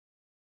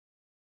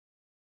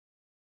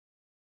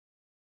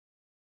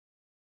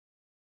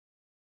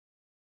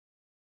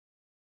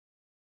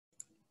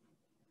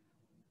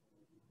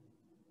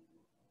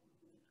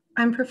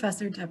I'm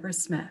Professor Debra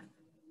Smith,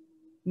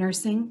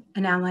 Nursing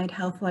and Allied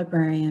Health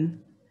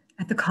Librarian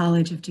at the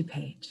College of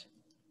DuPage.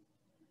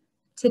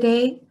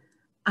 Today,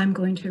 I'm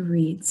going to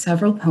read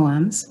several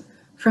poems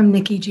from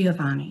Nikki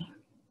Giovanni.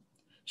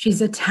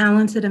 She's a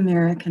talented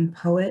American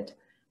poet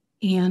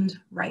and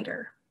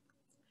writer.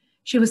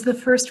 She was the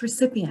first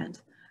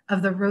recipient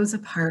of the Rosa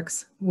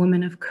Parks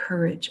Woman of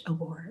Courage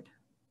Award.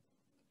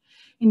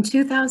 In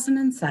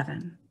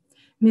 2007,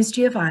 Ms.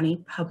 Giovanni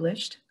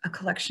published a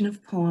collection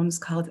of poems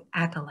called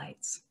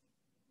Acolytes.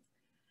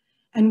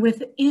 And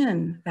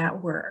within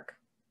that work,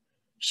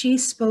 she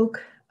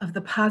spoke of the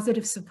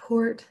positive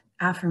support,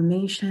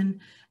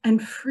 affirmation,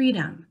 and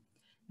freedom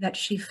that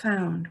she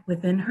found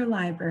within her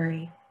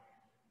library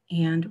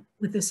and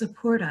with the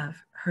support of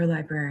her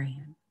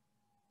librarian.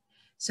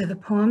 So the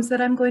poems that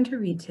I'm going to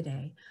read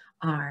today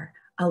are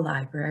a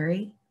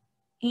library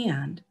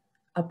and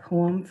a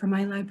poem from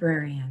my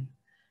librarian,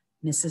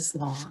 Mrs.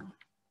 Long.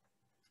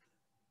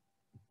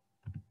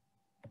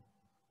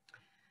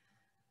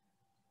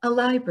 A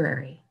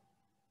library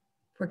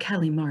for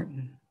Kelly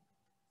Martin.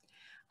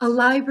 A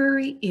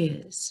library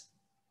is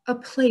a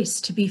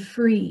place to be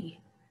free,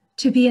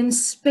 to be in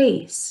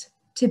space,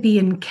 to be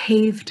in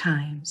cave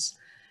times,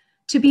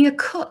 to be a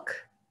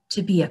cook,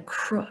 to be a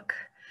crook,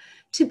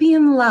 to be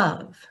in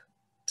love,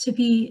 to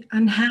be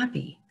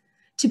unhappy,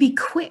 to be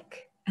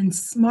quick and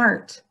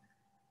smart,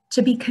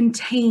 to be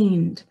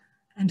contained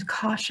and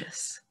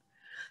cautious,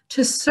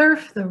 to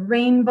surf the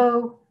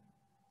rainbow,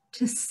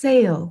 to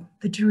sail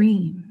the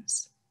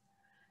dreams,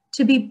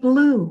 to be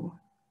blue,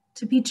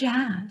 to be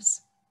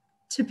jazz,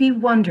 to be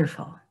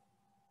wonderful,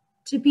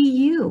 to be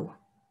you,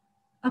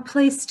 a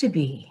place to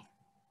be.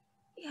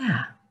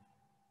 Yeah,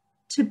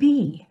 to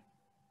be.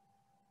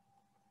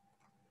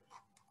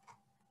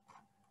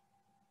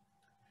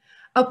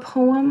 A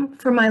poem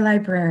for my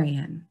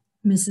librarian,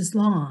 Mrs.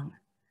 Long.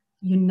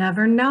 You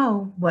never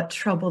know what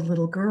troubled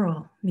little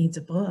girl needs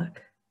a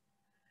book.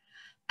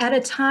 At a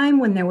time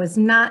when there was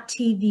not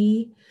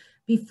TV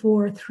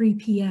before 3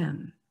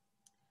 p.m.,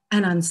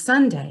 and on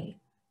Sunday,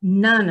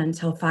 none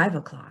until 5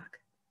 o'clock,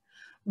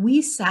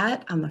 we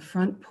sat on the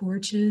front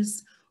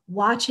porches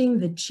watching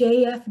the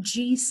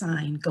JFG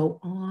sign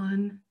go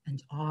on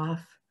and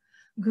off,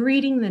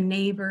 greeting the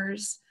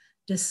neighbors,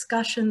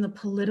 discussing the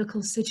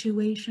political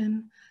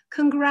situation,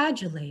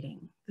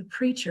 congratulating the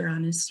preacher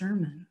on his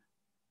sermon.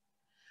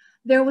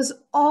 There was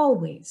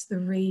always the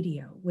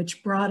radio,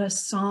 which brought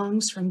us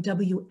songs from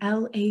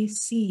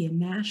WLAC in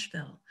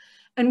Nashville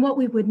and what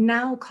we would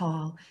now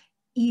call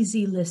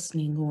easy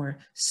listening or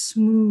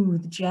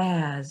smooth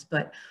jazz.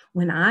 But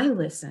when I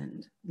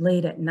listened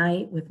late at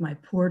night with my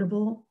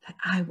portable that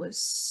I was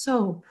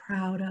so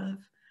proud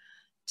of,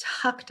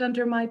 tucked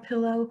under my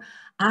pillow,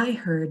 I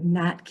heard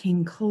Nat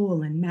King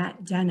Cole and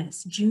Matt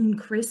Dennis, June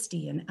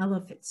Christie and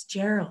Ella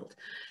Fitzgerald,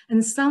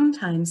 and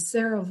sometimes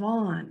Sarah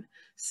Vaughan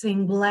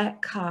sing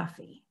Black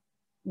Coffee,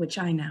 which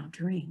I now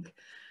drink.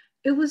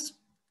 It was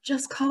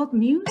just called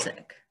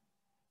music.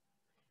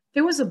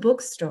 There was a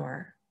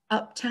bookstore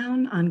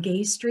uptown on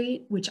Gay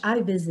Street, which I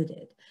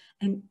visited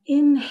and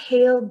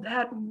inhaled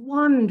that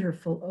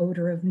wonderful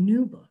odor of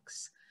new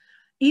books.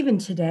 Even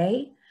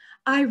today,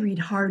 I read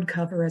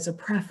hardcover as a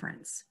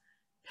preference,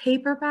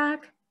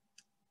 paperback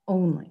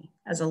only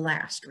as a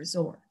last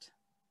resort.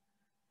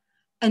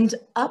 And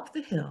up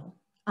the hill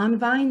on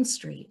Vine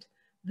Street,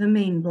 the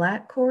main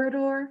black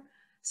corridor,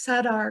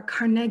 sat our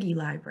Carnegie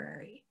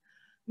Library.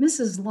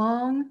 Mrs.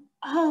 Long,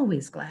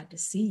 always glad to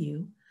see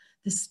you.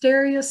 The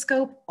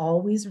stereoscope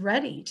always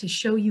ready to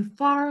show you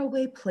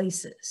faraway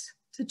places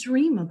to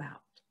dream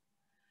about.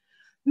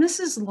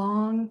 Mrs.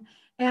 Long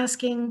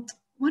asking,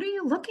 what are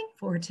you looking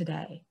for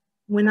today?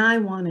 When I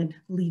wanted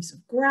Leaves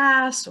of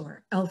Grass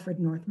or Alfred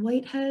North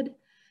Whitehead,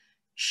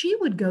 she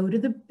would go to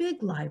the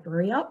big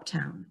library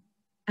uptown.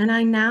 And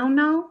I now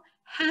know,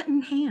 hat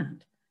in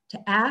hand,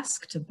 to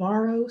ask to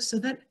borrow so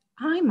that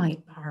I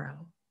might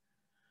borrow.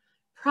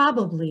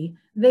 Probably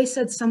they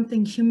said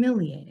something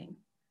humiliating,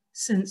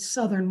 since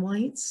Southern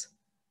whites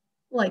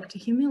like to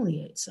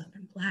humiliate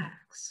Southern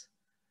blacks.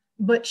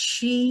 But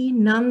she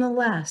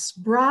nonetheless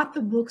brought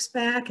the books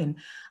back and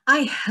I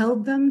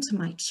held them to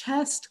my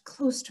chest,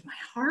 close to my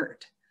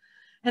heart.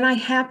 And I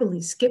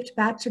happily skipped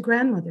back to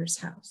grandmother's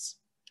house,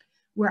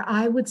 where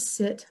I would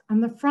sit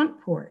on the front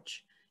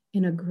porch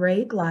in a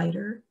gray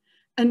glider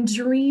and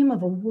dream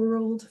of a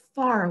world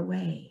far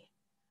away.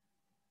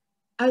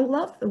 I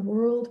loved the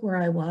world where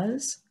I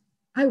was.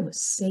 I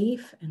was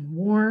safe and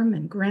warm,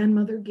 and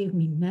grandmother gave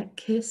me neck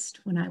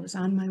kissed when I was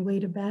on my way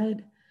to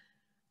bed.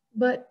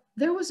 But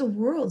there was a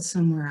world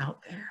somewhere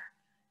out there,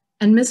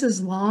 and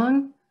Mrs.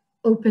 Long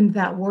opened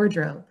that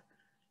wardrobe,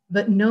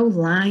 but no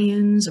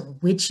lions or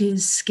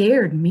witches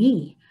scared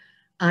me.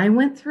 I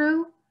went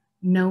through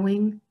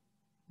knowing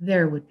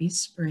there would be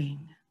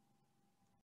spring.